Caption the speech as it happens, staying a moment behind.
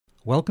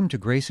Welcome to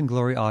Grace and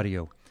Glory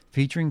Audio,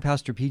 featuring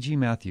Pastor P.G.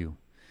 Matthew.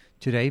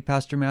 Today,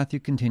 Pastor Matthew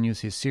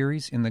continues his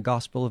series in the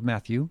Gospel of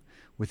Matthew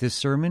with his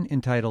sermon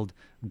entitled,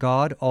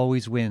 God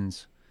Always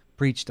Wins,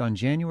 preached on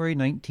January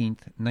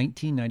 19th,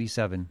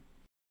 1997.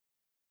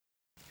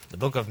 The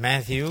book of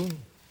Matthew,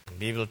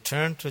 we will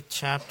turn to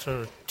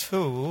chapter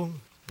 2.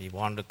 We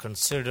want to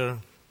consider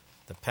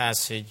the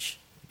passage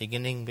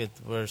beginning with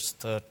verse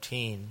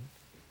 13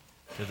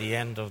 to the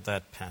end of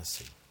that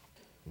passage.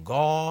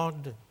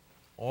 God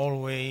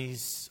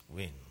always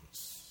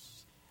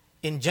wins.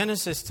 In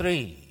Genesis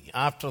 3,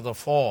 after the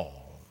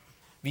fall,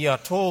 we are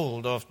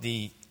told of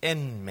the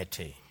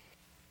enmity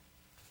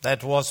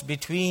that was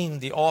between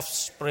the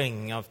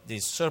offspring of the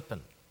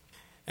serpent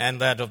and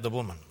that of the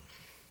woman.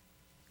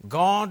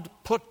 God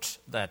put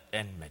that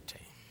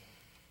enmity.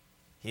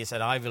 He said,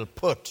 I will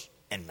put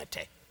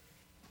enmity.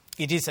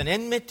 It is an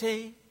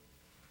enmity,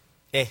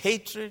 a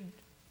hatred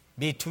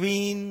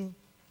between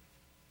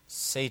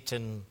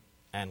Satan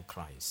and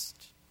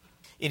Christ.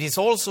 It is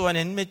also an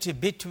enmity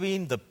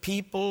between the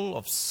people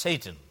of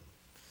Satan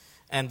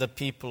and the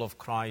people of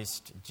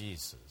Christ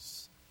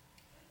Jesus.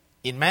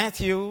 In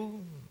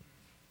Matthew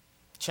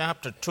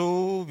chapter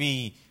 2,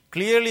 we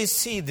clearly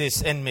see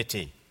this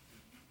enmity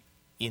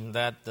in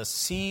that the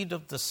seed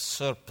of the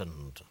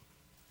serpent,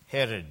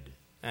 Herod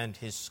and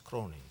his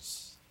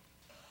cronies,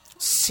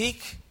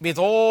 seek with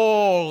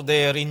all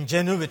their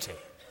ingenuity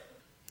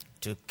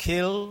to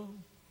kill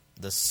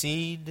the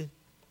seed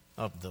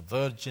of the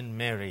Virgin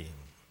Mary,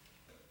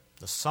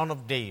 the Son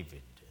of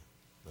David,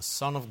 the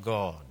Son of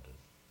God,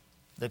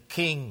 the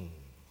King,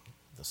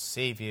 the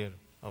Savior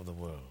of the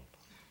world.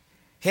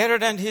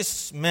 Herod and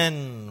his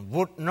men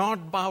would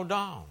not bow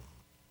down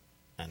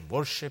and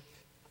worship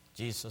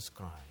Jesus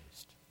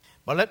Christ.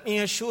 But let me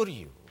assure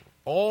you,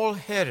 all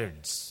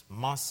Herods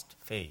must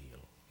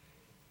fail.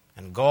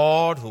 And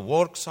God, who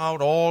works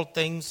out all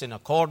things in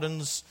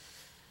accordance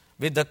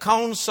with the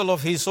counsel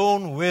of His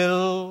own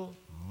will,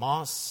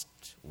 must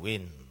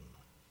win.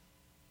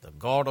 The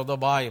God of the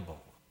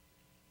Bible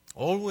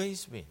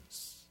always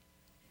wins.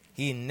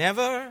 He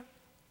never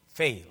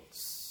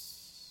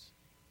fails.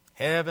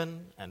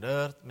 Heaven and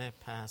earth may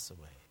pass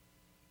away,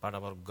 but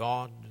our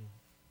God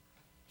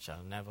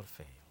shall never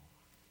fail.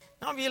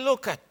 Now we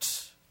look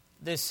at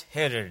this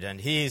Herod,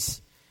 and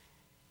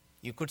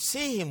you could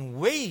see him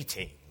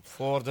waiting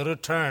for the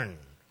return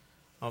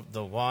of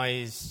the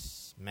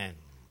wise men.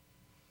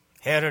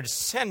 Herod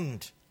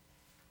sent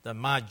the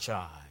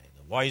Magi,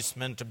 the wise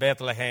men, to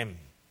Bethlehem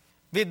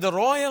with the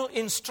royal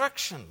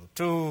instruction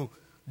to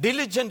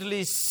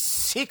diligently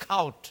seek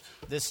out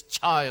this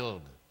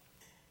child.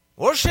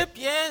 Worship,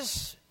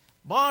 yes,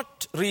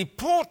 but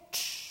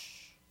report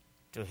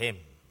to him.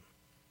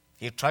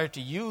 He tried to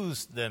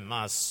use them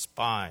as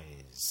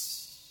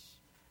spies.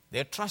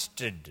 They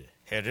trusted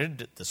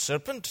Herod, the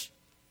serpent.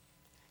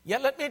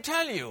 Yet let me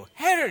tell you,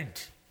 Herod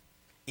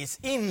is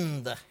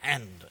in the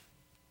hand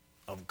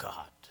of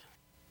God.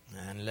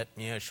 And let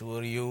me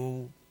assure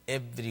you,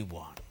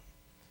 everyone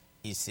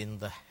is in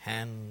the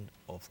hand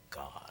of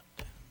God.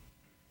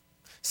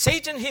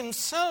 Satan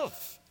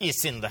himself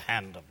is in the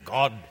hand of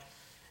God.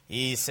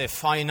 He is a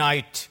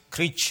finite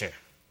creature.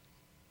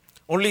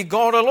 Only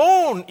God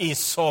alone is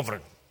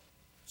sovereign.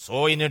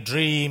 So in a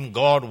dream,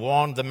 God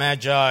warned the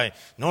Magi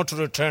not to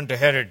return to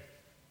Herod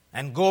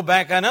and go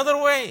back another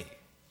way.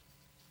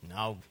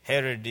 Now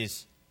Herod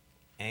is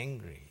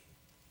angry,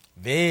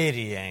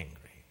 very angry.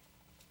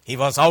 He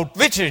was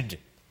outwitted.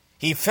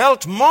 He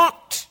felt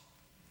mocked.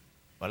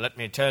 But let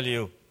me tell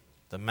you,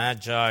 the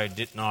Magi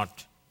did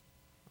not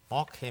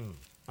mock him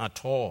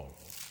at all.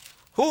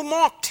 Who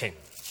mocked him?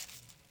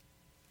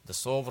 The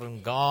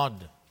sovereign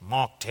God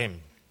mocked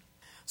him.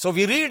 So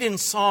we read in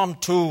Psalm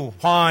 2,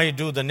 why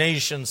do the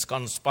nations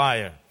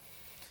conspire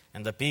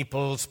and the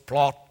peoples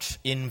plot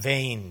in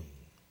vain?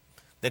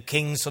 The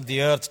kings of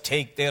the earth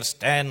take their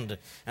stand,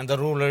 and the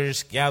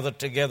rulers gather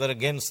together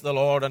against the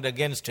Lord and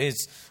against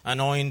His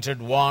anointed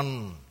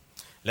one.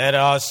 Let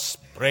us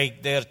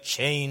break their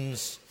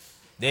chains,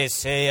 they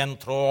say, and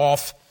throw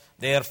off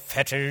their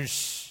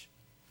fetters.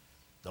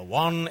 The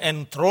one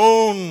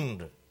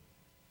enthroned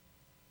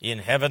in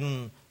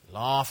heaven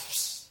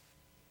laughs.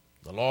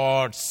 The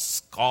Lord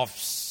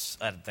scoffs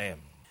at them.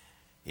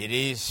 It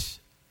is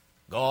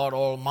God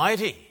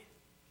Almighty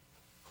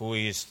who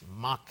is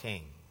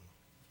mocking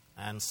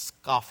and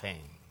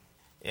scoffing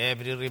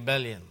every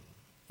rebellion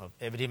of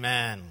every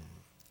man,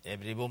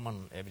 every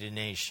woman, every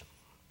nation.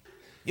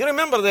 You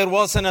remember there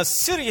was an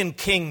Assyrian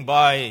king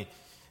by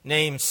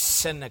name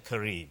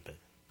Sennacherib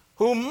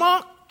who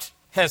mocked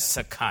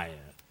Hezekiah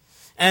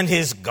and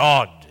his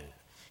God.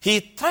 He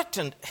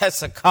threatened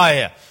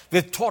Hezekiah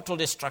with total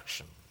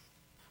destruction.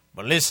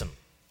 But listen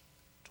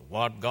to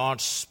what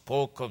God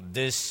spoke of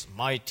this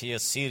mighty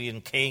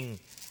Assyrian king.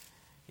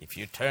 If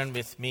you turn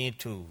with me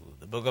to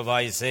the book of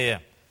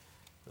Isaiah,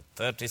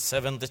 the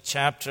 37th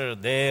chapter,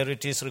 there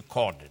it is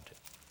recorded,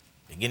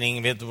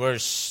 beginning with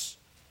verse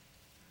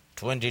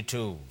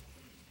 22.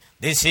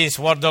 This is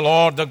what the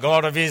Lord, the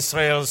God of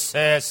Israel,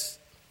 says.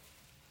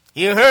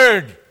 You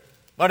heard,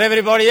 what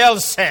everybody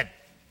else said.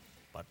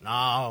 But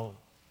now,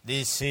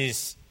 this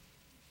is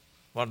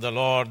what the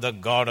Lord, the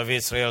God of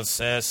Israel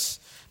says.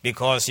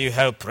 Because you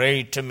have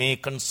prayed to me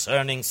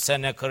concerning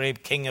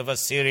Sennacherib, king of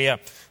Assyria,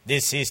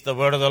 this is the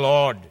word of the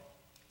Lord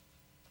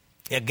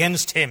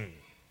against him.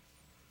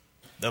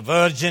 The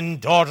virgin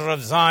daughter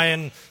of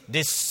Zion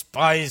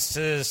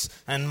despises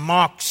and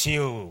mocks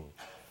you.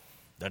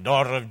 The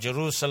daughter of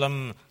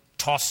Jerusalem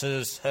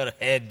tosses her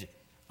head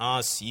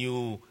as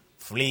you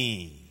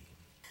flee.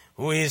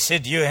 Who is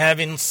it you have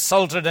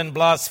insulted and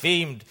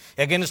blasphemed,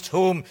 against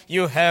whom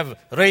you have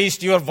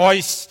raised your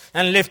voice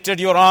and lifted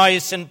your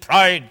eyes in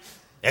pride,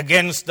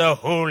 against the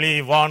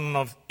Holy One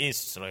of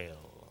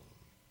Israel?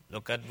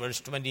 Look at verse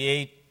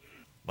 28.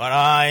 But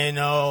I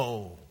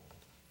know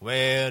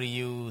where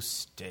you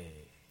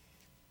stay,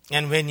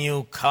 and when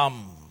you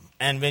come,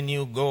 and when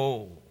you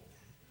go,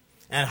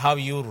 and how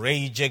you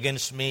rage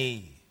against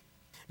me.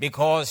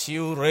 Because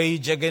you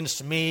rage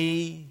against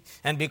me,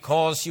 and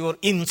because your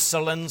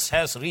insolence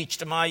has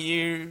reached my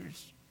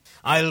ears,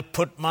 I'll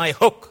put my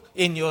hook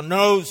in your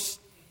nose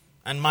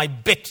and my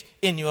bit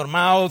in your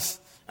mouth,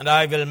 and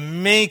I will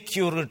make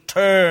you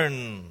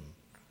return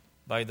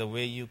by the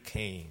way you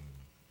came.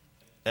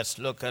 Let's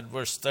look at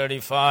verse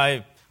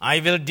 35. I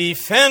will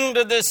defend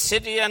this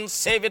city and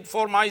save it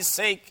for my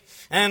sake,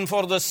 and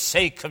for the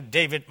sake of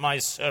David my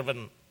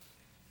servant.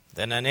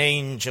 Then the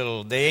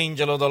angel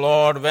of the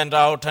Lord, went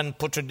out and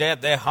put to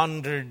death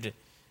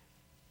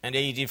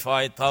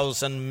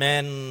 185,000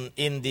 men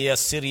in the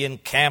Assyrian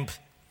camp.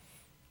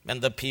 When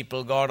the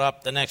people got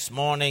up the next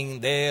morning,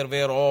 there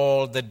were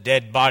all the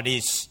dead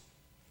bodies.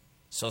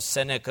 So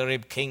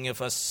Sennacherib, king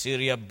of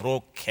Assyria,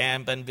 broke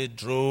camp and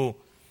withdrew.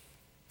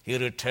 He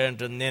returned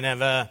to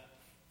Nineveh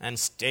and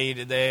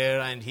stayed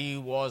there, and he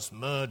was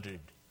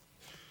murdered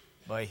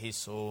by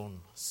his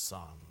own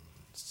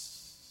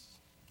sons.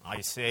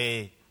 I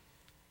say,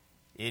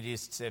 it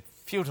is a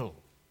futile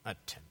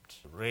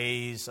attempt to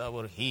raise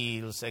our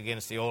heels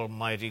against the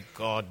Almighty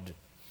God.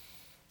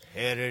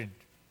 Herod,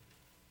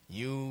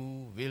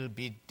 you will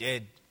be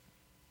dead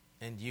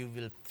and you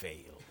will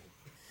fail.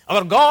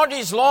 Our God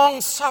is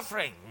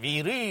long-suffering.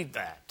 We read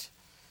that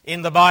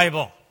in the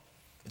Bible.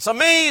 It's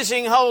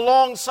amazing how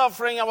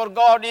long-suffering our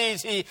God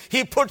is.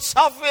 He puts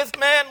up with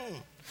men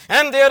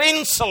and their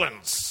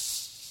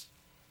insolence,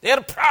 their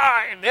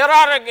pride, their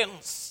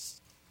arrogance,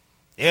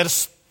 their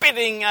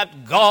spitting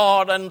at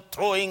God and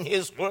throwing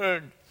His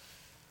word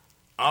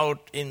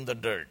out in the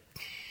dirt.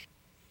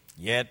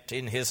 Yet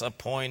in His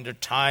appointed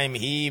time,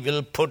 He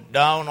will put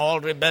down all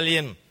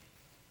rebellion.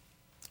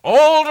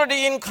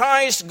 Already in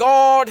Christ,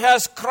 God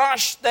has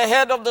crushed the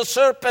head of the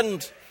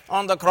serpent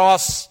on the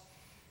cross.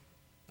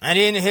 And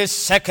in His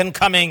second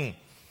coming,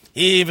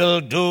 He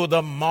will do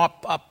the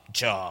mop-up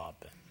job.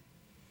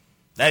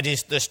 That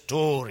is the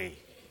story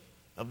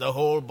of the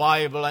whole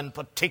Bible, and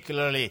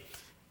particularly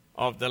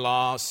of the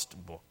last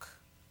book,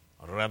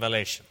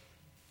 Revelation.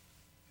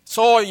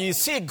 So you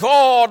see,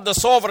 God, the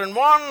sovereign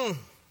one,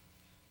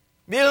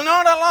 will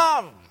not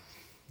allow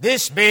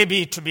this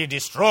baby to be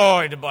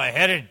destroyed by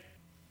Herod.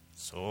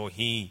 So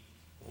He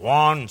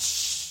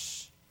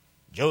warns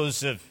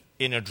Joseph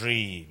in a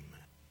dream.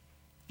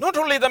 Not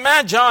only the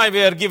Magi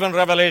were given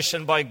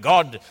revelation by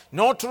God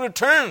not to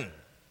return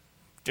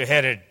to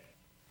Herod.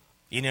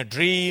 In a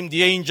dream,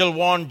 the angel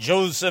warned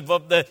Joseph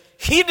of the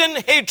hidden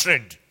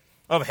hatred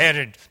of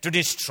Herod to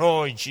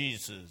destroy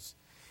Jesus.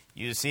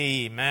 You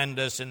see, man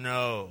doesn't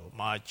know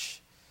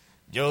much.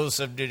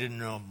 Joseph didn't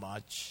know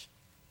much.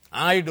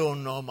 I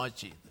don't know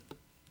much either.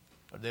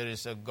 But there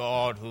is a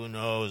God who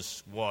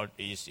knows what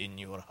is in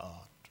your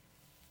heart.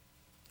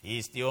 He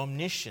is the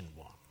omniscient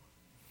one,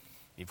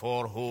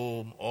 before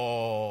whom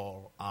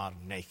all are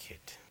naked.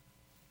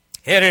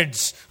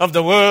 Herods of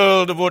the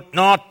world would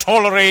not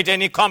tolerate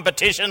any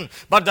competition,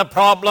 but the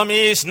problem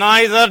is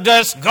neither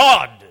does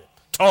God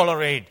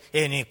tolerate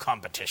any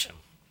competition.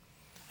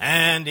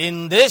 And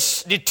in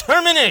this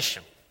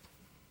determination,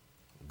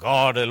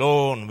 God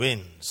alone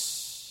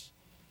wins.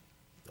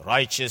 The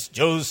righteous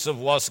Joseph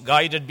was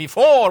guided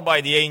before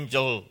by the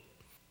angel.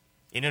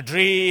 In a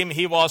dream,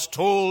 he was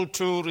told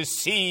to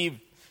receive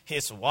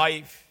his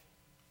wife.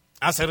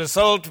 As a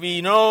result, we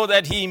know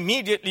that he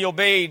immediately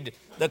obeyed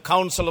the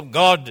counsel of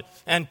God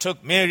and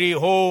took Mary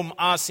home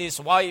as his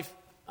wife,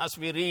 as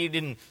we read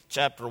in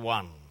chapter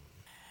 1.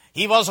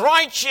 He was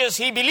righteous,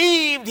 he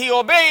believed, he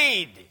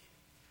obeyed.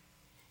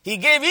 He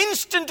gave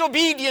instant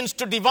obedience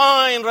to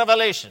divine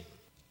revelation.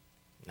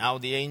 Now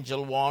the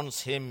angel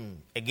warns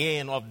him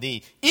again of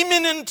the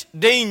imminent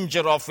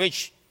danger of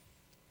which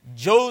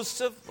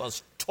Joseph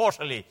was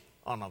totally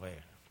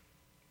unaware.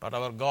 But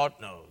our God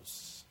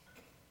knows.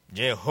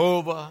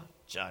 Jehovah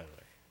Jireh.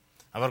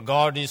 Our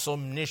God is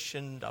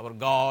omniscient. Our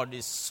God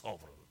is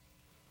sovereign.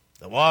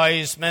 The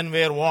wise men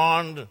were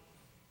warned.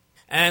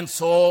 And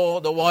so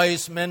the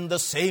wise men the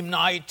same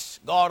night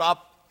got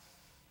up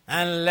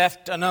and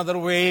left another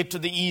way to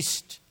the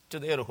east to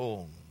their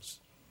homes.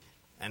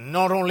 And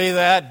not only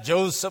that,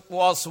 Joseph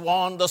was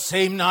warned the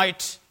same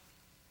night.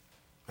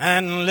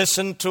 And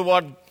listen to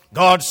what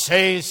God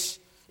says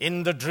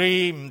In the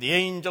dream, the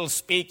angel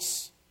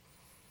speaks,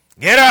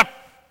 "Get up,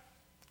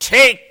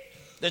 take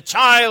the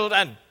child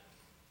and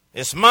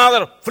his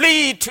mother,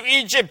 flee to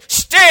Egypt,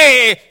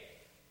 stay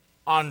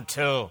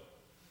until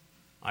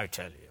I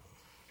tell you."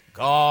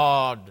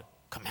 God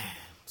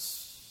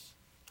commands.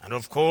 And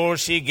of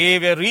course, he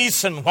gave a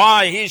reason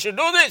why he should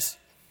do this.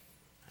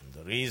 And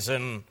the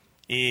reason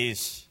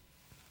is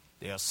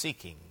they are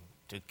seeking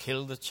to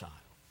kill the child.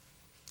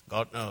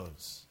 God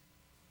knows.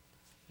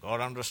 God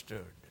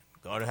understood.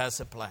 God has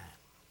a plan.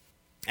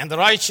 And the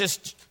righteous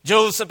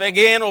Joseph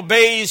again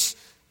obeys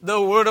the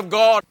word of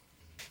God.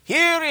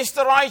 Here is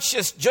the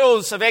righteous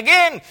Joseph.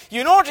 Again,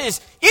 you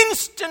notice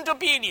instant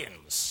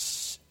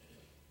obedience.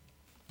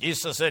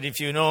 Jesus said,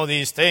 "If you know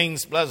these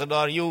things, blessed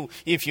are you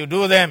if you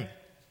do them."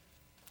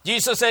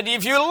 Jesus said,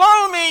 "If you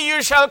love me,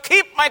 you shall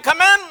keep my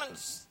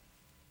commandments."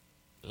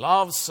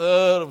 Love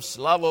serves,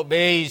 love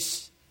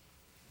obeys.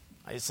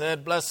 I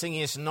said, blessing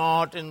is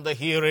not in the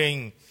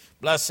hearing.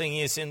 Blessing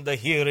is in the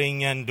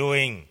hearing and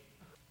doing.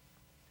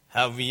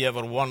 Have we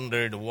ever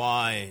wondered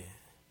why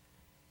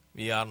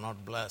we are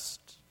not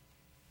blessed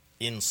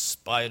in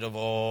spite of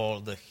all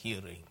the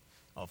hearing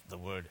of the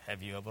word?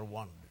 Have you ever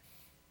wondered?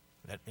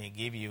 Let me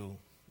give you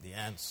the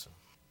answer.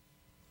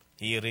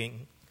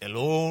 Hearing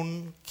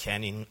alone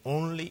can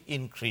only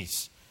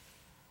increase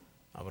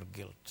our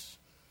guilt.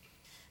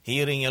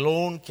 Hearing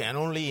alone can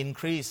only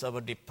increase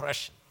our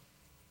depression,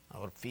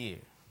 our fear,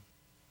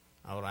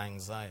 our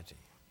anxiety.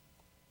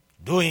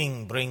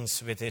 Doing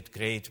brings with it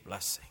great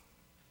blessing.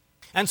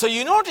 And so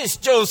you notice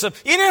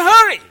Joseph, in a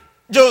hurry,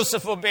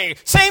 Joseph obeyed.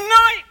 Same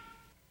night.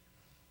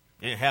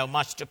 Didn't have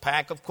much to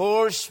pack, of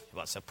course. He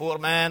was a poor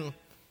man.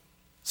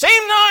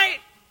 Same night.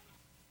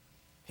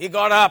 He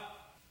got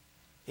up.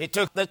 He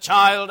took the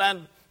child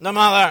and the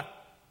mother,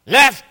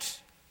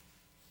 left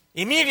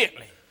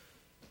immediately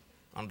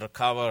under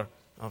cover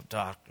of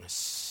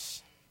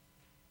darkness.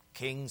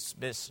 King's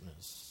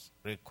business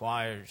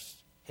requires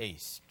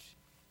haste.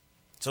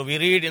 So we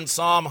read in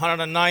Psalm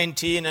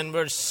 119 and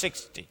verse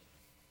 60,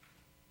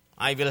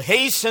 "I will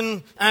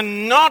hasten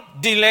and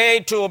not delay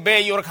to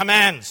obey your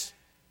commands."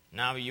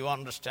 Now you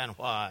understand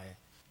why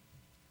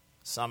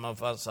some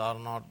of us are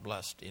not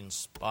blessed in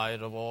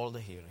spite of all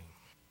the hearing.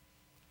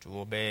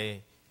 To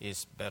obey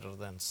is better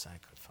than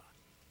sacrifice.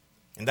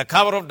 In the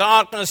cover of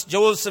darkness,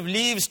 Joseph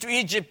leaves to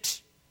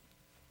Egypt.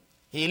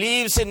 He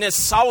leaves in a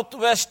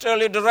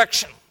southwesterly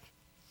direction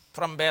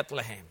from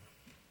Bethlehem.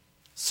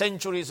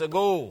 Centuries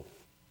ago,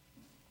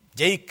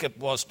 Jacob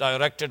was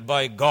directed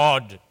by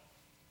God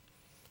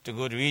to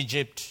go to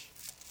Egypt.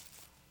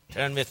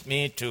 Turn with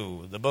me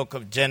to the book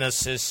of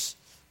Genesis,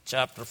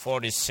 chapter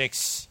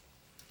 46,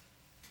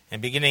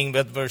 and beginning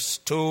with verse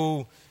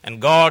 2.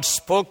 "And God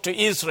spoke to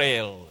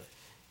Israel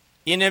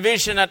in a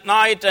vision at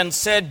night and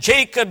said,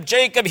 'Jacob,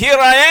 Jacob, here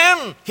I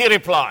am.' He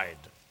replied,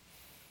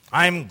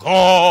 'I am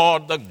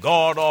God, the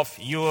God of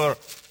your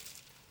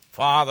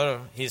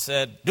father.' He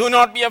said, 'Do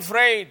not be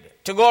afraid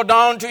to go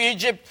down to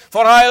Egypt,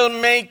 for I'll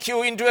make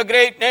you into a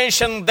great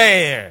nation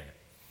there.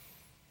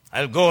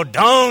 I'll go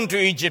down to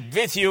Egypt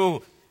with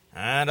you,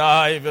 and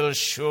I will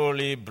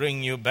surely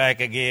bring you back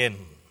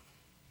again.'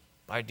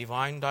 By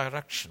divine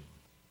direction,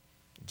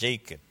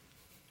 Jacob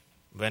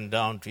went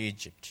down to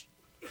Egypt.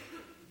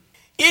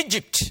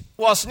 Egypt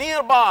was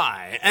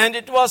nearby, and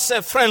it was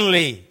a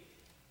friendly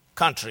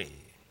country.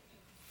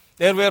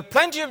 There were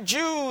plenty of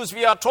Jews.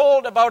 We are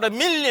told about 1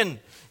 million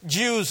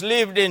Jews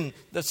lived in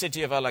the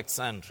city of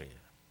Alexandria.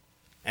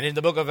 And in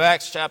the book of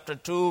Acts chapter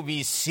 2,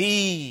 we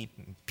see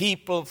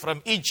people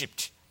from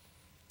Egypt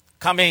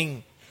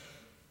coming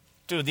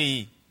to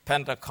the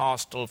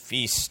Pentecostal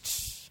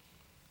feast.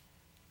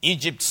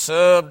 Egypt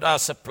served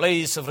as a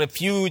place of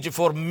refuge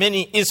for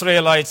many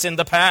Israelites in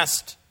the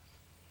past.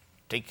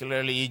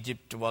 Particularly,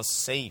 Egypt was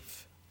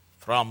safe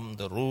from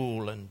the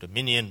rule and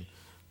dominion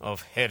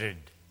of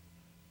Herod,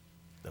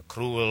 the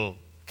cruel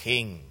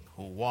king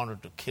who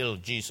wanted to kill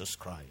Jesus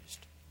Christ.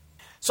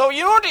 So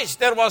you notice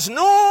there was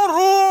no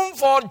room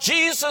for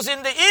Jesus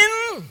in the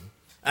inn,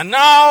 and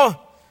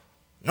now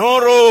no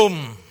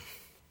room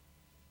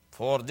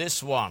for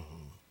this one,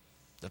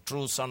 the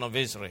true Son of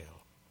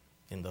Israel,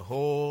 in the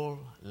whole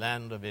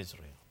land of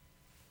Israel.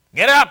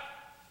 Get up,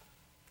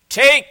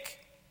 take,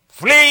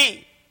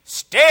 flee,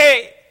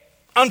 stay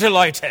until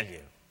I tell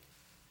you.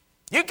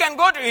 You can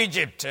go to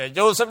Egypt,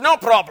 Joseph, no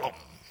problem.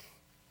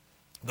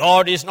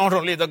 God is not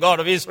only the God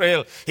of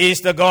Israel, He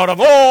is the God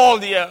of all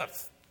the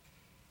earth.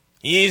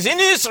 He is in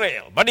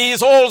Israel, but He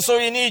is also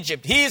in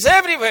Egypt. He is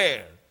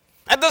everywhere.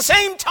 At the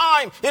same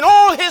time, in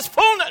all His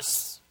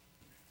fullness.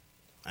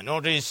 And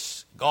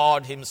notice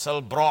God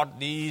Himself brought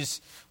these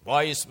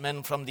wise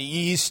men from the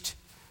east.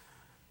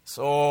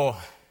 So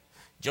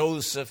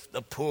Joseph,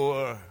 the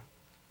poor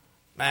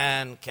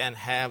man, can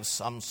have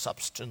some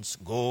substance,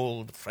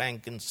 gold,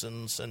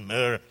 frankincense, and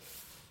myrrh.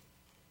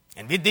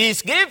 And with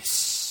these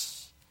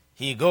gifts,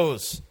 he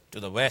goes to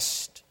the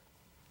west.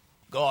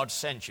 God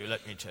sent you,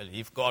 let me tell you.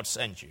 If God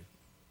sent you,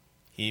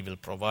 He will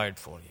provide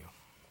for you.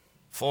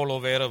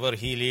 Follow wherever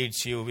He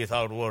leads you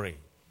without worry.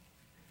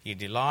 He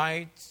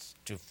delights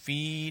to to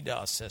feed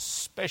us,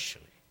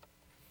 especially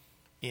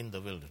in the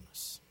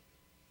wilderness.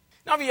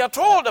 Now we are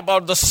told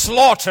about the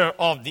slaughter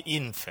of the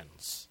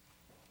infants.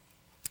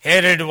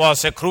 Herod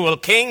was a cruel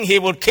king. He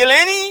would kill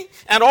any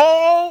and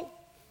all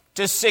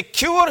to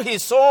secure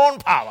his own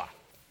power.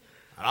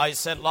 And I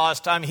said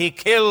last time he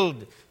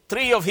killed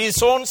 3 of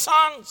his own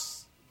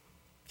sons.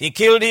 He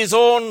killed his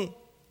own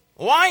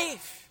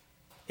wife.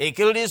 He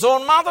killed his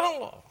own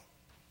mother-in-law.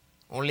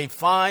 Only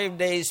 5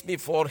 days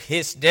before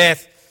his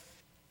death,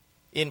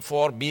 in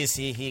 4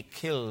 BC, he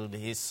killed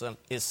his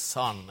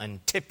son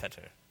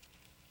Antipater.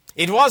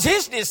 It was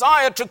his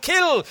desire to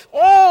kill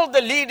all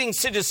the leading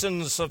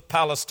citizens of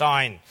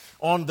Palestine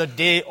on the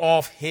day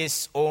of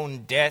his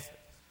own death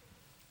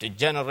to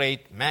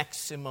generate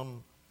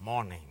maximum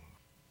mourning.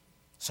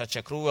 Such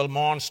a cruel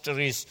monster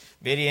is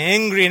very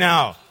angry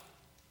now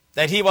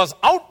that he was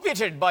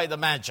outwitted by the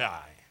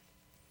Magi.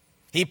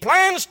 He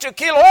plans to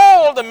kill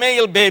all the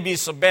male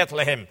babies of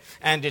Bethlehem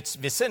and its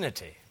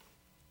vicinity.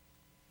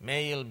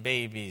 Male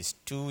babies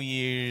 2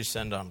 years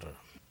and under.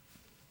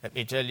 Let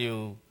me tell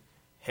you,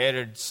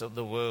 Herods of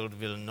the world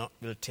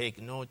will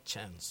take no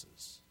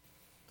chances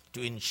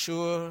to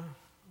ensure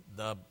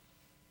the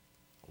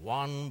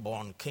one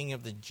born king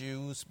of the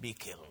Jews be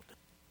killed.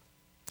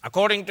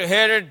 According to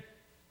Herod,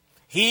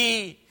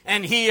 he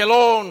and he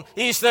alone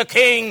is the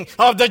king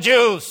of the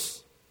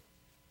Jews.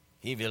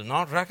 He will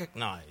not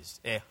recognize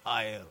a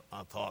higher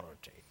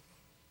authority.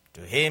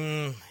 To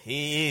him,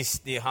 he is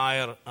the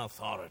higher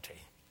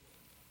authority,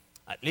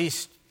 at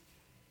least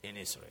in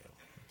Israel.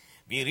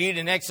 We read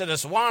in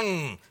Exodus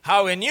 1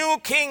 how a new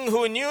king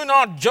who knew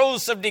not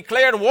Joseph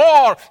declared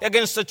war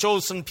against the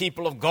chosen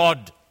people of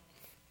God.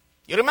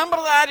 You remember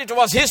that? It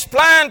was his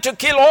plan to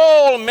kill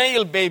all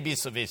male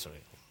babies of Israel.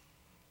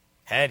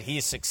 Had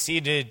he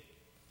succeeded,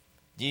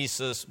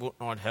 Jesus would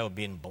not have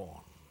been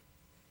born.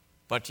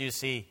 But you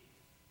see,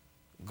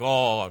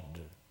 God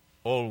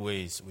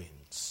always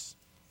wins.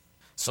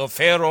 So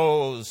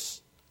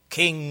pharaohs,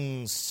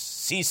 kings,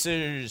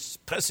 Caesars,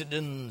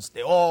 presidents,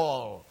 they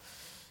all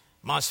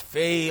must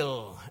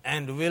fail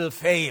and will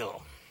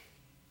fail.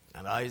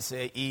 And I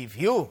say, if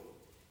you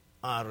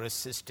are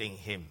resisting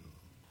him,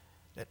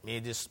 let me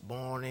this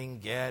morning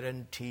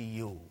guarantee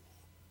you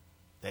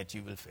that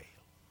you will fail.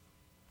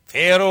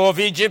 Pharaoh of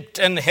Egypt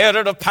and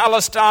Herod of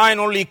Palestine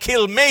only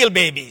killed male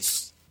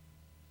babies.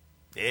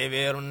 They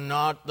were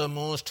not the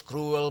most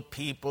cruel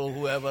people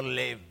who ever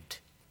lived.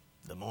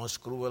 The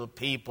most cruel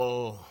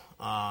people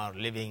are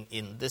living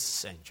in this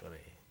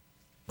century.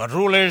 But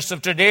rulers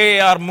of today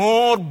are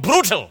more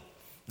brutal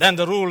than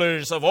the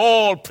rulers of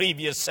all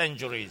previous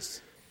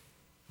centuries.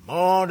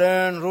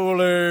 Modern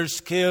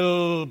rulers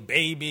kill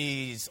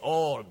babies,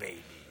 all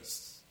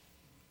babies,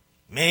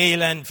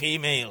 male and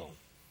female.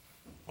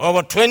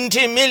 Over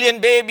 20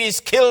 million babies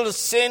killed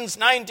since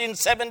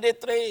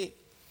 1973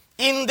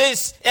 in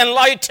this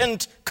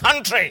enlightened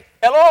country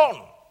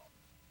alone.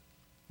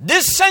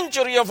 This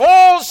century of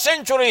all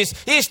centuries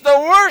is the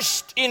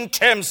worst in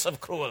terms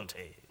of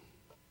cruelty.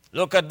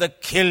 Look at the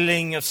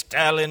killing of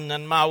Stalin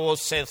and Mao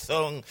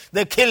Zedong,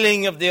 the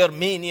killing of the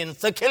Armenians,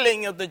 the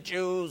killing of the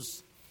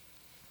Jews,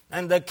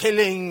 and the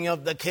killing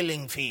of the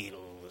killing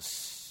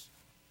fields.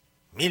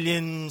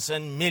 Millions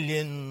and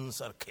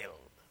millions are killed.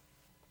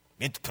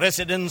 With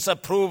president's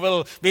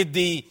approval, with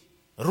the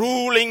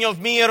ruling of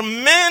mere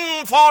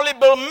men,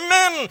 fallible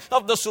men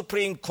of the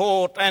Supreme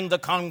Court and the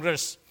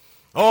Congress,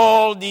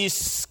 all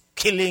these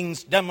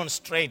killings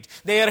demonstrate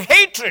their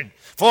hatred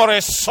for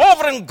a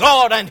sovereign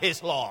God and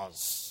his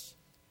laws.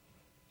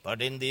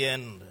 But in the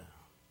end,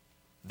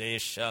 they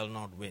shall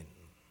not win.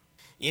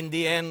 In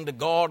the end, the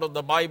God of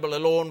the Bible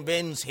alone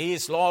wins. He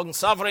is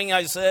long-suffering,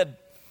 I said.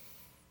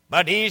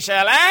 But he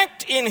shall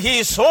act in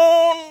his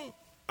own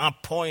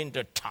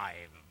appointed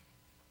time.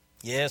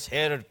 Yes,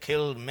 Herod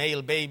killed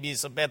male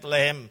babies of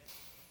Bethlehem,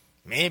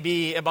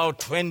 maybe about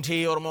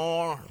 20 or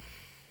more.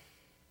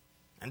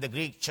 And the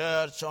Greek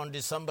church on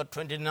December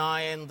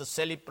 29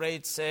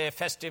 celebrates a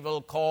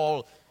festival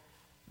called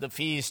the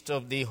Feast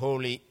of the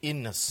Holy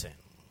Innocents.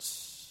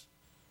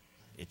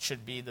 It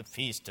should be the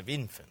Feast of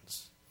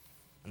Infants.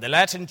 And the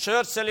Latin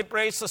church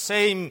celebrates the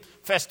same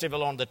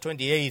festival on the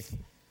 28th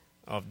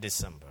of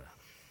December.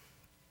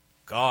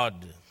 God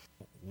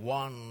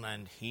won,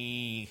 and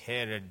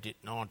Herod, did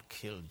not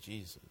kill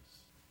Jesus.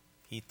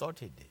 He thought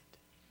he did.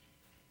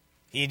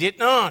 He did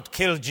not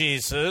kill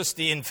Jesus,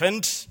 the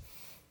infant,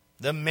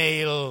 the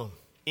male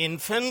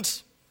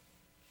infant.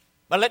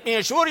 But let me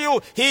assure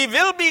you, he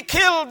will be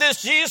killed,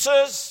 this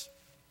Jesus,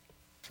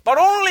 but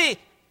only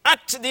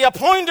at the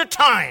appointed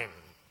time.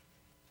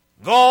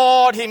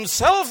 God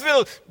himself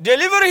will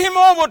deliver him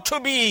over to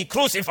be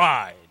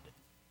crucified.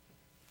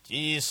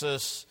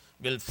 Jesus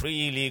will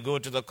freely go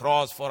to the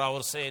cross for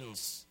our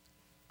sins,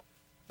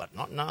 but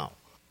not now.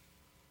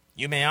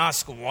 You may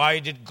ask, why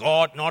did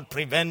God not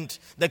prevent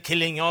the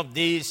killing of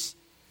these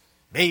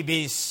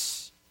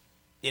babies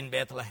in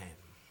Bethlehem?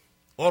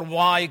 Or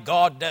why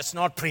God does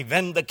not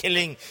prevent the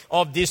killing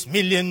of these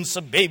millions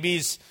of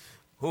babies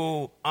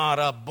who are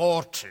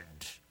aborted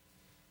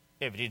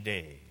every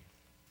day?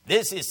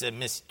 This is a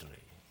mystery.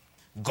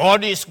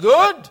 God is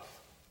good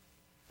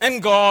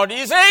and God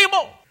is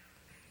able.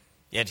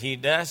 Yet he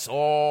does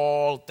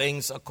all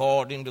things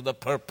according to the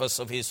purpose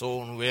of his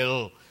own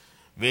will,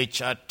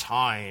 which at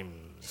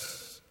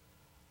times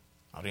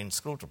are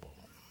inscrutable.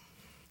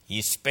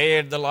 He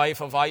spared the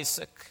life of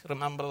Isaac,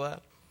 remember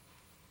that?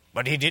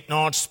 But he did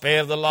not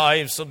spare the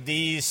lives of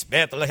these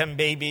Bethlehem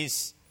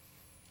babies.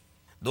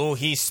 Though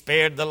he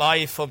spared the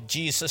life of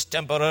Jesus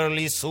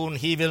temporarily, soon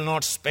he will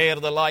not spare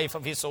the life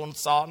of his own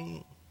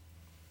son.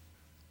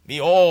 We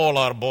all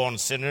are born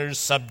sinners,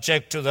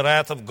 subject to the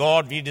wrath of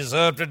God. We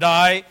deserve to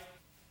die.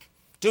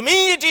 To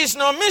me, it is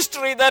no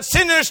mystery that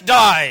sinners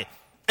die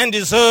and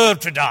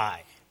deserve to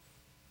die,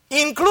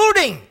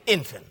 including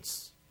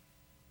infants.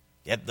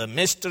 Yet the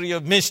mystery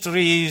of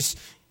mysteries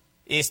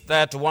is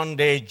that one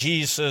day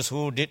Jesus,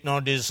 who did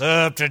not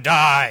deserve to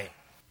die,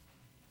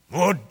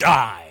 would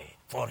die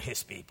for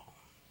his people.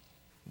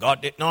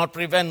 God did not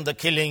prevent the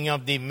killing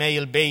of the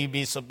male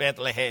babies of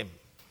Bethlehem.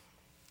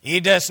 He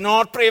does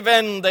not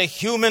prevent the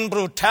human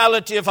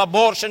brutality of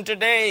abortion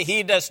today.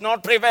 He does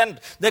not prevent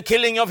the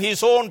killing of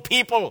his own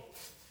people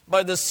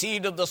by the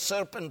seed of the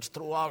serpent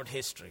throughout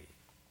history.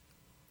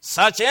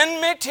 Such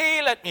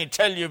enmity, let me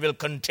tell you, will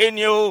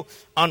continue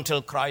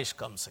until Christ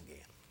comes again.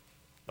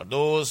 But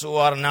those who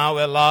are now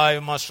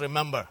alive must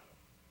remember,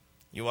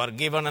 you are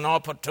given an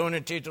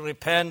opportunity to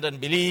repent and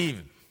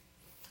believe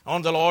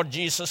on the Lord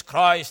Jesus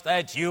Christ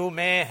that you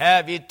may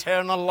have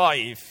eternal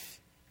life.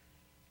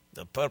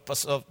 The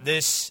purpose of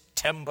this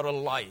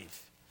temporal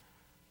life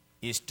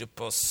is to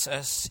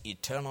possess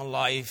eternal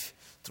life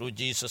through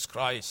Jesus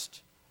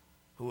Christ,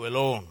 who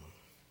alone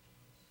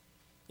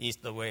is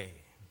the way,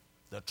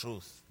 the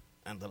truth,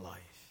 and the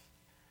life.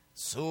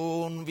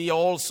 Soon we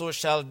also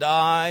shall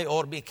die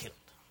or be killed.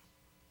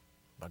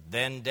 But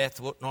then death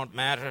would not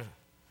matter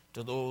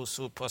to those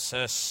who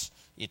possess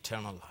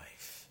eternal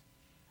life.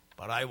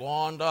 But I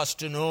want us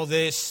to know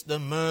this: the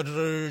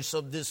murderers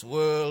of this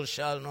world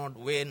shall not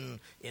win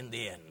in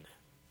the end.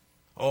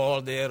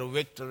 All their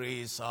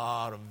victories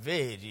are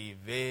very,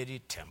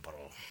 very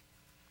temporal.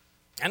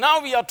 And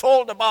now we are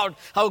told about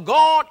how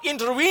God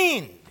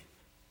intervened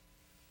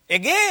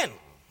again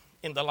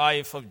in the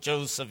life of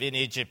Joseph in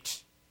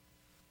Egypt.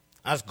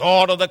 As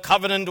God of the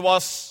covenant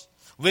was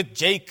with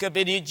Jacob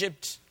in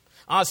Egypt,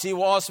 as he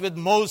was with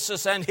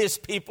Moses and his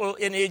people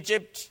in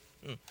Egypt,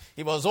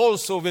 he was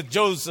also with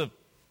Joseph.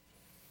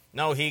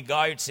 Now he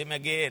guides him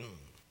again.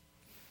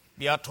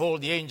 We are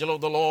told the angel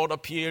of the Lord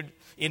appeared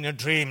in a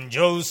dream.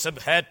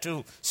 Joseph had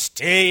to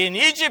stay in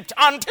Egypt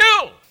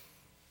until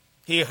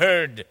he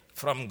heard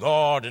from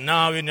God.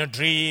 Now in a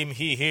dream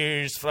he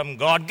hears from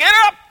God. Get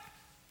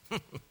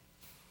up!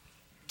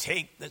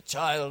 Take the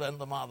child and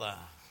the mother.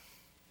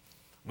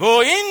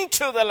 Go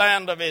into the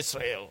land of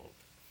Israel.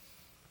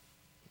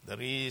 The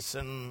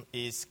reason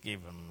is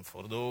given.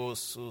 For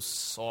those who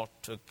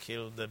sought to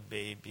kill the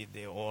baby,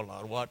 they all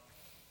are what?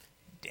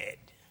 Dead.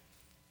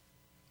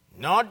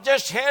 Not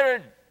just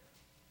Herod.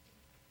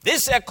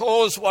 This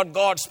echoes what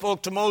God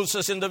spoke to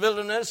Moses in the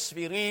wilderness.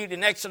 We read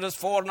in Exodus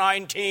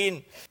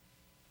 4:19.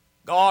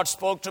 God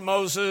spoke to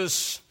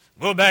Moses,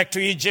 go back to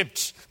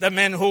Egypt. The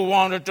men who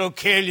wanted to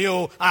kill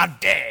you are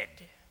dead.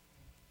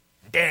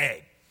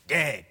 Dead,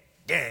 dead,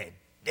 dead,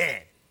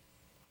 dead.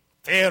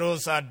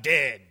 Pharaohs are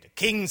dead.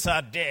 Kings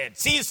are dead.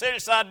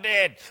 Caesars are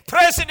dead.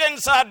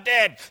 Presidents are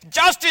dead.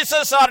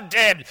 Justices are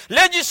dead.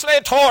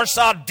 Legislators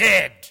are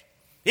dead.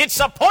 It's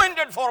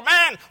appointed for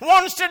man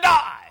once to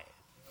die.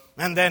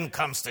 And then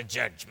comes the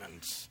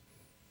judgment.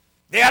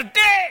 They are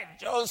dead,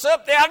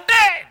 Joseph. They are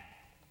dead.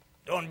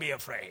 Don't be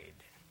afraid.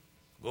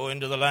 Go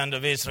into the land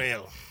of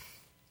Israel.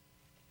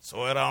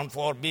 So around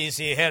 4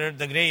 BC, Herod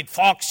the great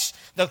fox,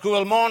 the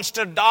cruel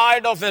monster,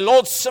 died of a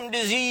loathsome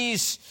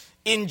disease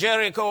in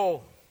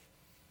Jericho.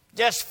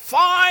 Just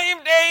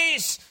 5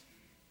 days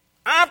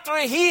after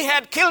he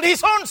had killed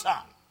his own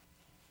son.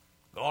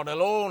 God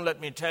alone, let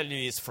me tell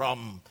you, is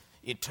from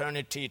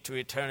eternity to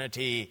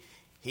eternity.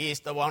 He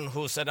is the one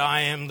who said,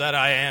 I am that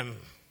I am.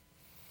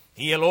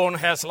 He alone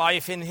has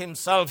life in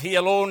himself. He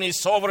alone is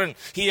sovereign.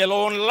 He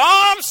alone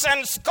laughs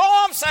and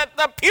scoffs at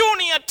the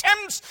puny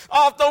attempts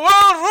of the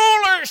world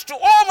rulers to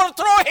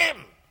overthrow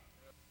him.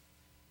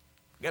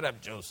 Get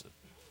up, Joseph.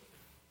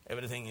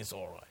 Everything is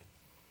all right.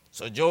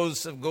 So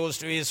Joseph goes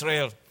to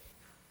Israel.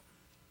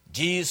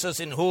 Jesus,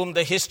 in whom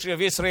the history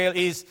of Israel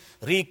is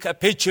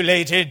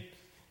recapitulated,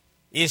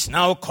 is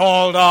now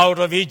called out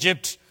of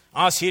Egypt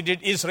as he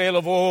did Israel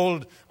of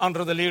old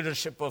under the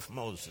leadership of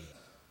Moses.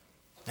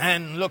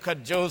 And look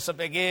at Joseph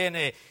again,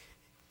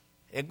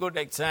 a good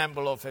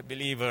example of a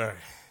believer.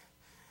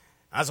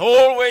 As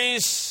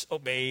always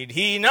obeyed,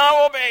 he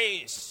now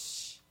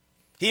obeys.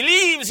 He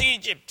leaves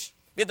Egypt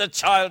with the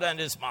child and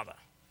his mother.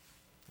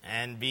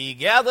 And we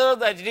gather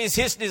that it is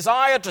his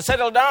desire to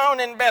settle down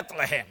in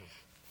Bethlehem,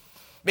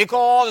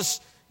 because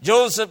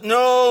Joseph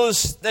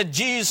knows that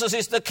Jesus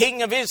is the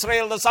King of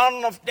Israel, the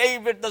Son of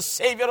David, the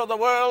Savior of the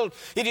world.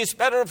 It is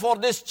better for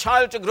this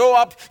child to grow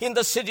up in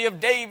the city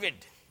of David.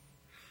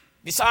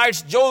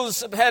 Besides,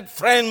 Joseph had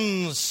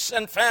friends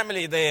and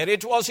family there.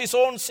 It was his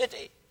own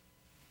city.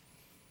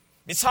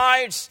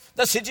 Besides,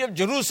 the city of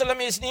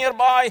Jerusalem is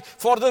nearby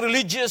for the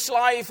religious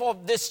life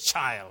of this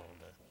child.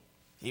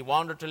 He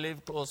wanted to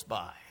live close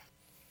by.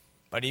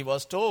 But he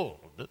was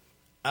told,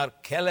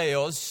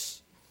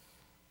 Archelaus,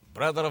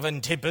 brother of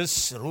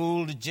Antipas,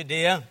 ruled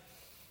Judea.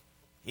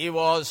 He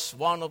was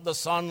one of the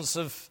sons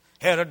of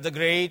Herod the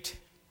Great.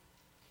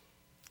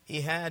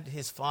 He had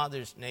his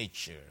father's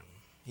nature.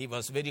 He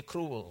was very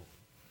cruel.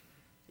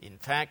 In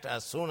fact,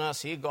 as soon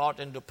as he got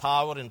into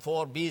power in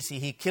 4 BC,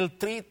 he killed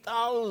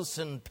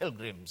 3,000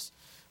 pilgrims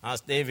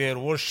as they were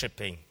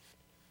worshipping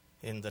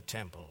in the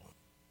temple.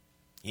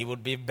 He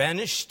would be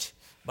banished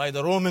by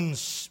the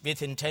Romans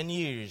within 10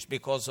 years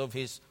because of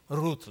his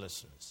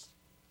ruthlessness.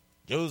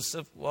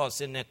 Joseph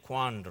was in a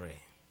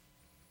quandary.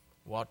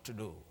 What to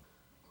do?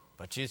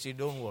 But you see,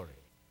 don't worry.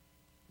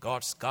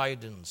 God's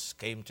guidance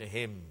came to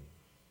him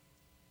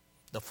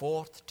the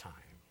 4th time.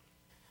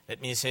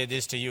 Let me say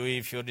this to you,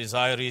 if your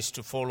desire is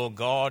to follow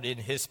God in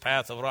his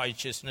path of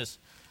righteousness,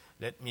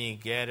 let me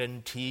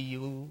guarantee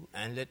you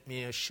and let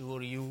me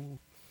assure you,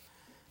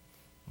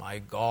 my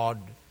God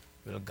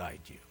will guide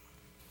you.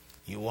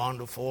 You want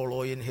to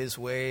follow in his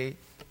way,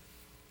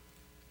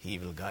 he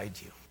will guide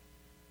you.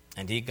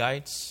 And he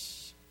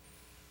guides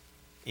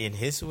in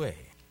his way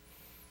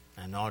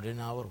and not in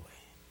our way.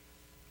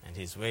 And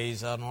his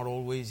ways are not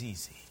always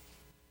easy.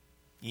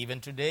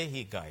 Even today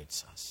he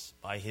guides us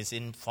by his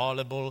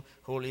infallible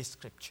Holy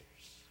Scriptures.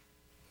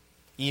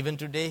 Even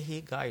today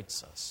he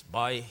guides us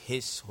by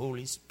his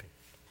Holy Spirit.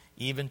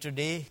 Even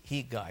today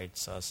he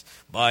guides us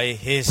by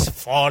his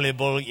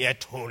fallible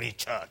yet holy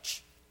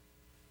church.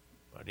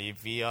 But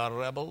if we are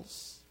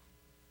rebels,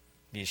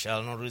 we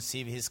shall not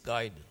receive his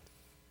guidance.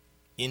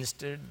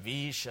 Instead,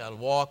 we shall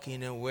walk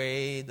in a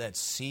way that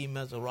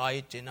seemeth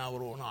right in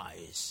our own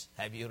eyes.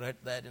 Have you read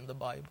that in the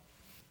Bible?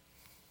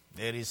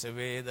 There is a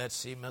way that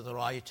seemeth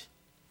right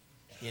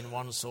in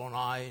one's own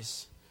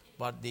eyes,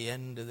 but the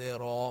end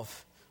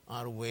thereof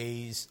are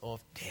ways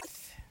of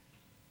death.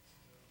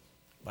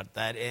 But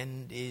that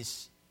end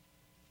is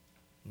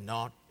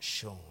not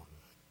shown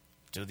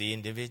to the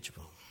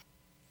individual.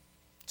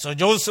 So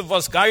Joseph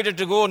was guided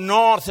to go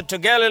north to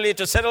Galilee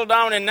to settle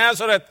down in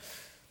Nazareth.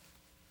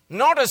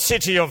 Not a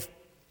city of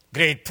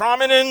great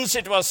prominence.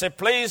 It was a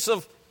place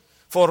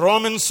for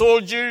Roman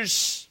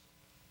soldiers.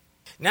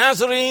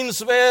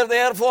 Nazarenes were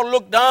therefore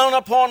looked down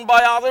upon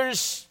by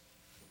others.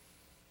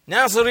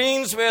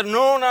 Nazarenes were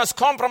known as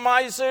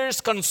compromisers,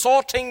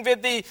 consorting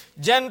with the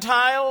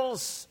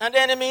Gentiles and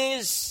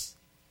enemies.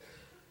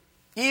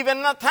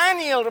 Even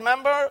Nathanael,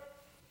 remember?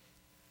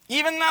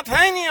 Even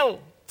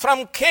Nathanael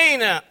from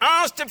Cana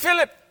asked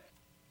Philip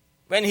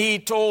when he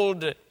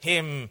told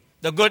him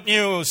the good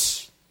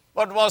news.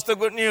 What was the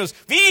good news?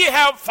 We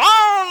have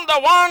found the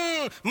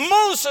one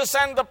Moses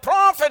and the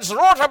prophets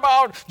wrote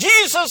about,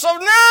 Jesus of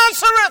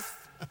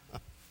Nazareth.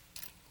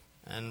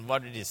 And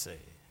what did he say?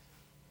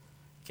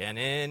 Can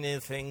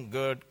anything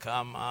good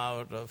come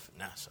out of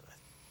Nazareth?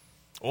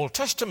 Old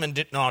Testament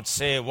did not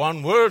say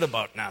one word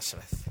about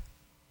Nazareth.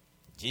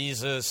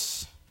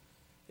 Jesus,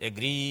 a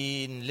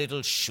green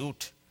little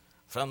shoot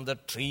from the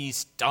tree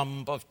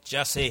stump of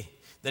Jesse,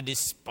 the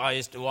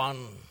despised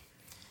one,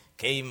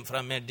 came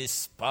from a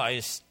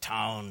despised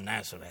town,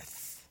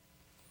 Nazareth.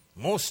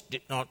 Most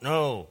did not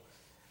know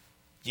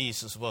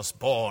Jesus was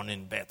born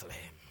in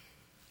Bethlehem.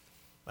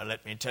 But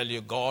let me tell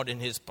you, God in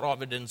his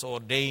providence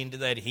ordained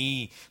that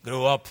he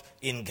grew up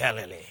in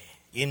Galilee,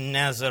 in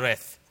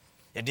Nazareth,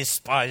 a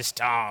despised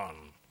town.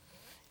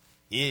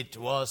 It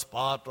was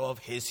part of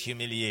his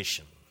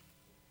humiliation.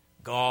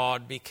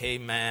 God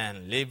became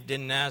man, lived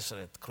in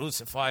Nazareth,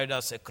 crucified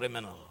as a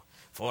criminal.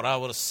 For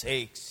our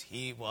sakes,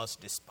 he was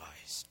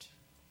despised.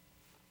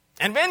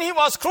 And when he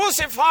was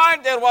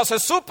crucified, there was a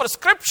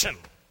superscription.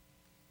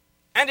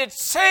 And it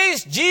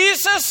says,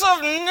 Jesus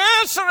of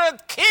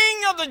Nazareth,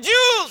 King of the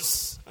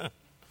Jews.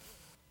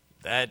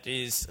 That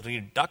is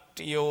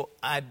reductio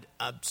ad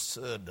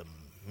absurdum,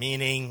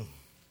 meaning,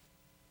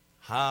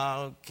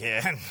 how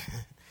can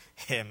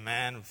a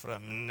man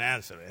from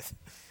Nazareth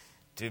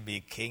to be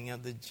King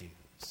of the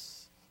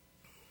Jews?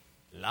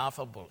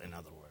 Laughable, in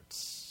other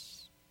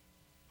words.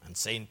 And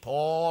St.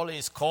 Paul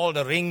is called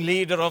a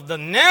ringleader of the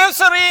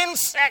Nazarene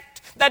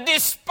sect, the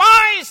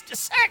despised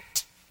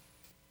sect.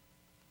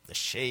 The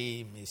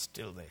shame is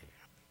still there.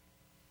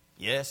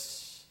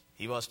 Yes,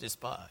 he was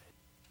despised.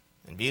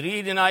 And we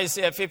read in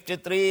Isaiah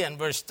 53 and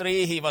verse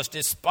 3, he was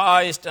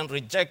despised and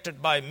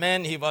rejected by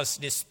men. He was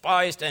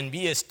despised and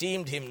we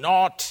esteemed him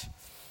not.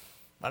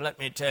 But let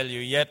me tell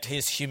you, yet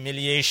his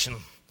humiliation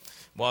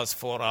was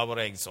for our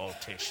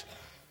exaltation.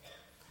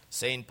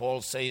 St.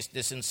 Paul says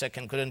this in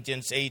 2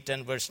 Corinthians 8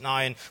 and verse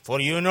 9.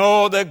 For you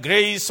know the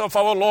grace of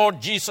our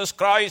Lord Jesus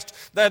Christ,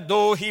 that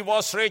though he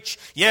was rich,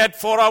 yet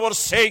for our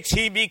sakes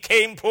he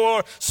became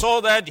poor,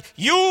 so that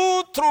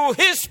you through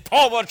his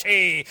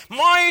poverty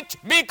might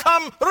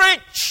become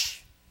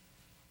rich.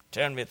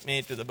 Turn with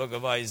me to the book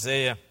of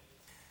Isaiah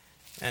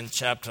and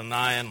chapter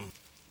 9.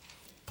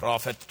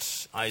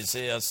 Prophet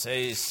Isaiah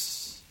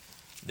says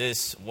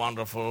these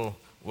wonderful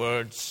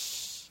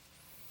words.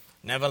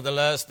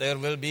 Nevertheless, there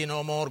will be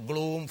no more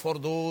gloom for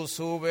those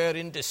who were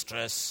in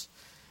distress.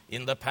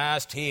 In the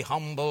past, he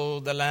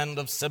humbled the land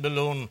of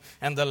Zebulun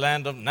and the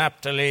land of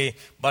Naphtali,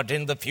 but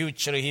in the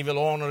future he will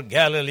honor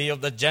Galilee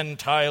of the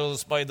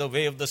Gentiles by the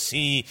way of the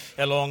sea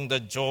along the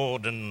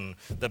Jordan.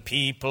 The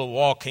people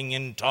walking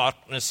in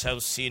darkness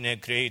have seen a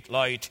great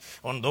light.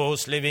 On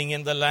those living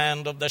in the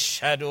land of the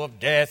shadow of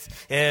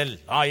death, a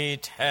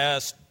light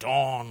has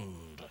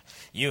dawned.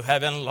 You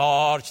have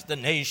enlarged the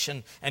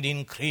nation and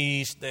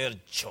increased their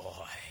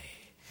joy.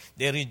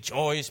 They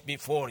rejoice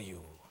before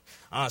you.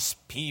 As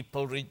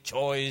people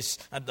rejoice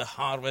at the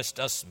harvest,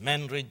 as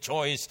men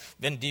rejoice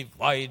when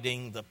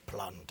dividing the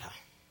plunder.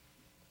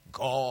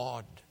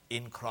 God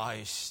in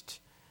Christ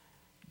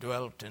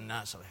dwelt in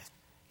Nazareth.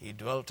 He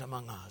dwelt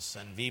among us,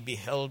 and we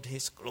beheld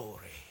his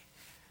glory.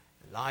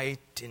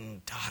 Light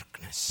in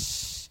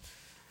darkness.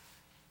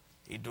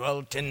 He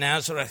dwelt in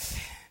Nazareth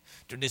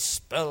to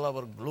dispel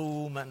our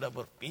gloom and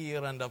our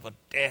fear and our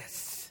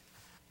death.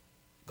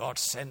 God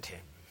sent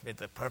him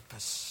with a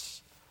purpose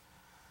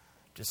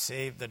to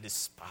save the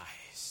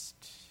despised.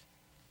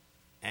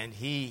 And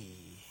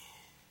he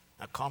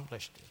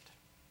accomplished it.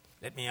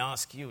 Let me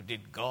ask you,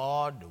 did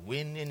God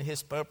win in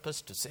his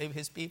purpose to save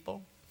his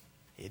people?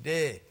 He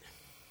did.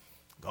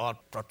 God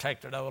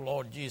protected our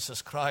Lord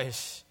Jesus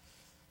Christ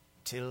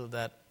till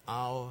that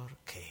hour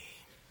came.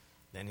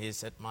 Then he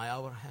said, my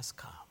hour has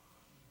come.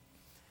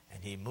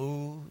 And he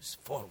moves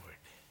forward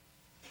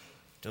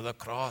to the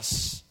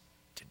cross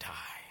to die.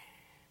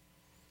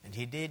 And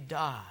he did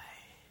die.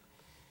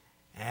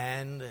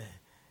 And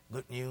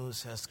good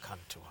news has come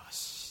to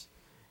us.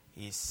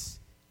 He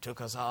took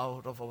us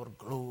out of our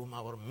gloom,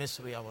 our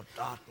misery, our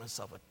darkness,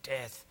 our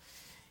death.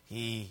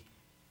 He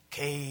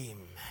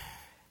came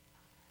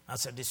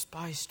as a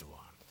despised one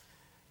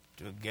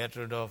to get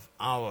rid of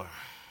our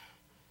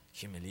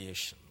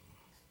humiliation.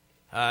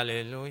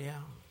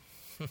 Hallelujah.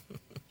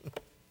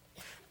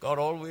 God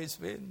always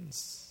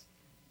wins.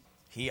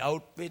 He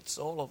outwits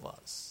all of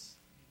us.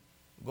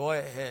 Go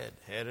ahead,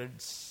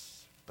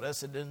 Herods,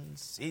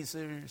 presidents,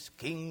 Caesars,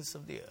 kings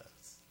of the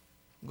earth.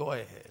 Go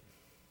ahead.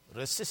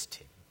 Resist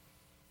him.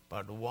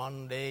 But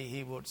one day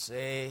he would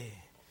say,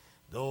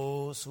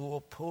 those who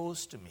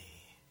oppose to me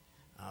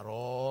are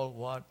all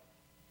what?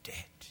 Dead.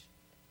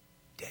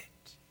 Dead.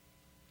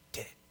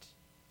 Dead.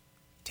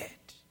 Dead.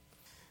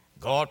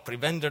 God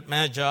prevented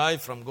Magi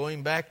from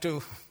going back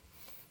to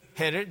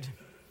Herod.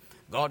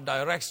 God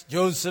directs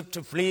Joseph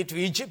to flee to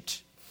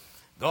Egypt.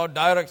 God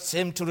directs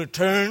him to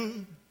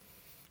return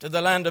to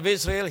the land of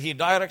Israel. He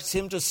directs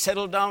him to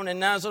settle down in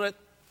Nazareth.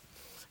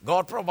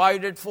 God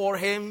provided for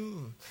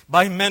him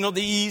by men of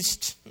the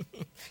East.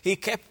 He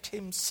kept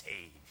him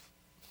safe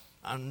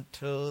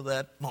until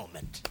that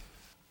moment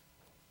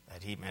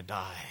that he may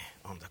die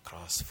on the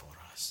cross for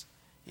us.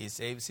 He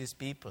saves his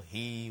people.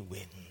 He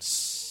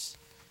wins.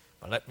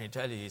 But let me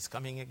tell you, he's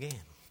coming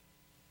again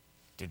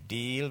to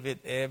deal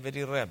with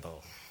every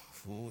rebel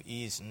who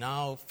is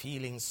now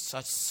feeling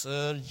such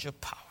surge of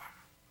power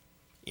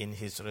in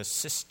his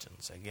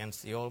resistance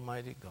against the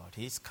Almighty God.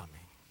 He's coming.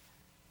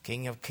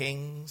 King of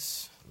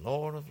kings,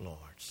 Lord of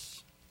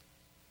lords.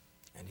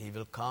 And he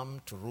will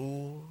come to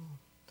rule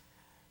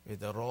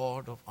with a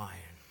rod of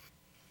iron.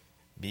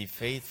 Be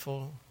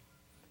faithful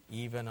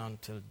even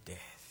until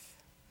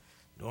death.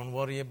 Don't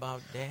worry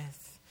about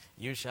death.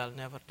 You shall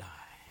never die.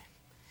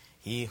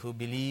 He who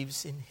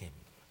believes in him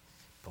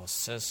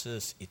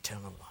possesses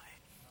eternal life.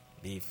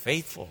 Be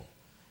faithful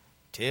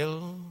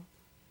till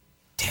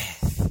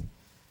death,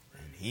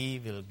 and he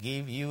will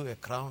give you a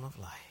crown of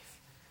life.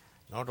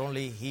 Not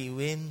only he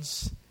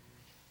wins,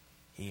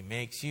 he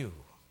makes you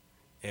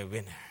a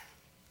winner.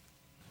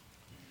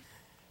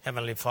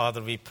 Heavenly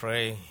Father, we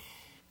pray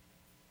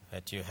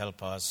that you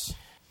help us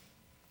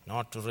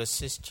not to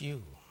resist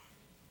you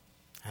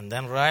and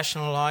then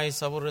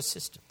rationalize our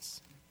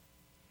resistance.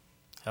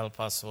 Help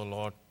us, O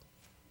Lord,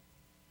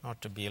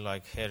 not to be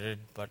like Herod,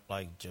 but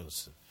like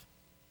Joseph.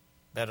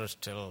 Better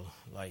still,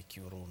 like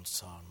your own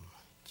Son,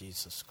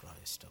 Jesus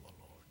Christ our Lord.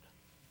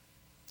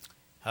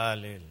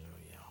 Hallelujah.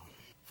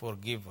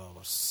 Forgive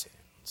our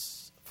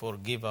sins.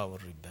 Forgive our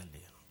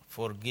rebellion.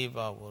 Forgive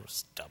our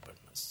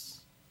stubbornness.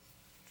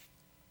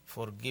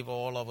 Forgive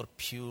all our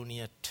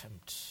puny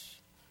attempts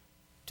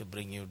to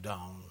bring you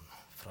down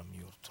from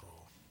your throne.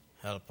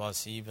 Help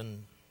us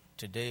even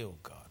today, O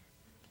God,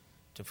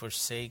 to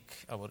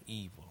forsake our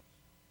evil,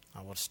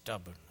 our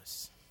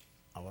stubbornness,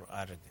 our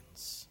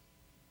arrogance,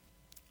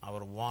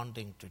 our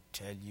wanting to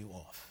tell you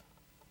off,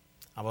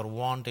 our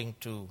wanting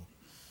to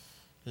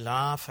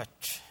laugh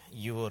at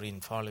your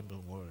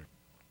infallible word,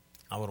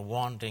 our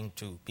wanting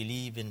to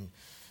believe in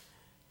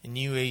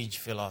New Age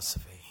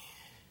philosophy,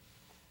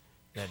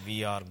 that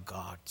we are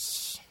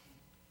gods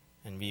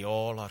and we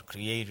all are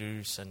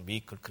creators and we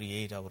could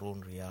create our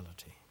own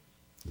reality.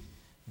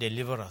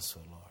 Deliver us,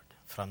 O Lord,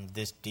 from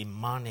these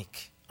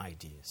demonic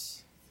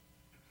ideas.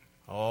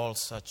 All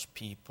such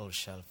people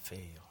shall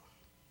fail.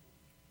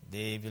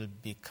 They will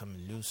become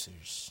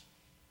losers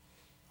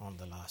on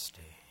the last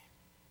day.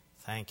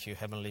 Thank you,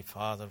 Heavenly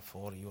Father,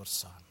 for your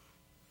Son.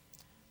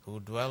 who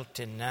dwelt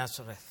in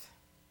Nazareth,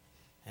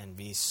 and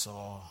we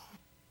saw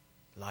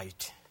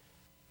light,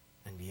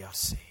 and we are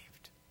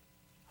saved.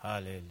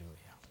 Hallelujah.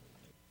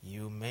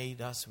 You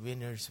made us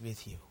winners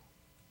with you.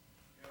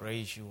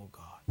 Praise you, O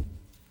God.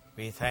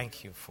 We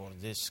thank you for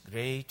this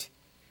great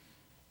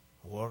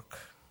work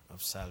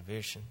of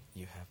salvation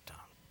you have done.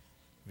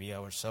 We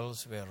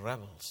ourselves were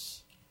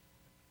rebels,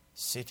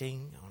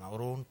 sitting on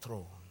our own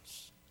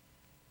thrones,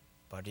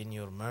 but in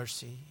your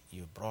mercy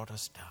you brought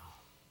us down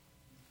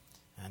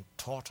and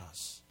taught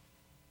us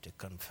to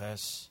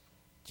confess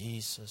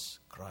Jesus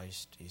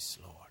Christ is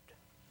Lord,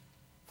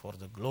 for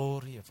the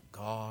glory of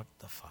God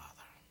the Father.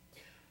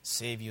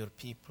 Save your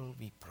people,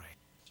 we pray.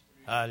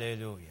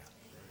 Hallelujah.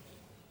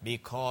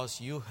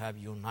 Because you have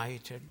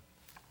united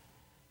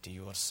to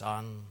your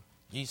Son,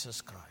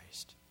 Jesus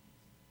Christ,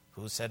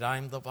 who said, I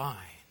am the vine,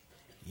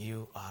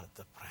 you are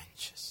the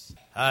branches.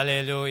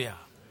 Hallelujah.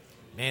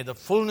 May the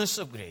fullness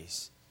of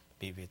grace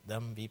be with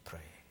them, we pray.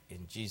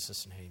 In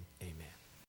Jesus' name, amen.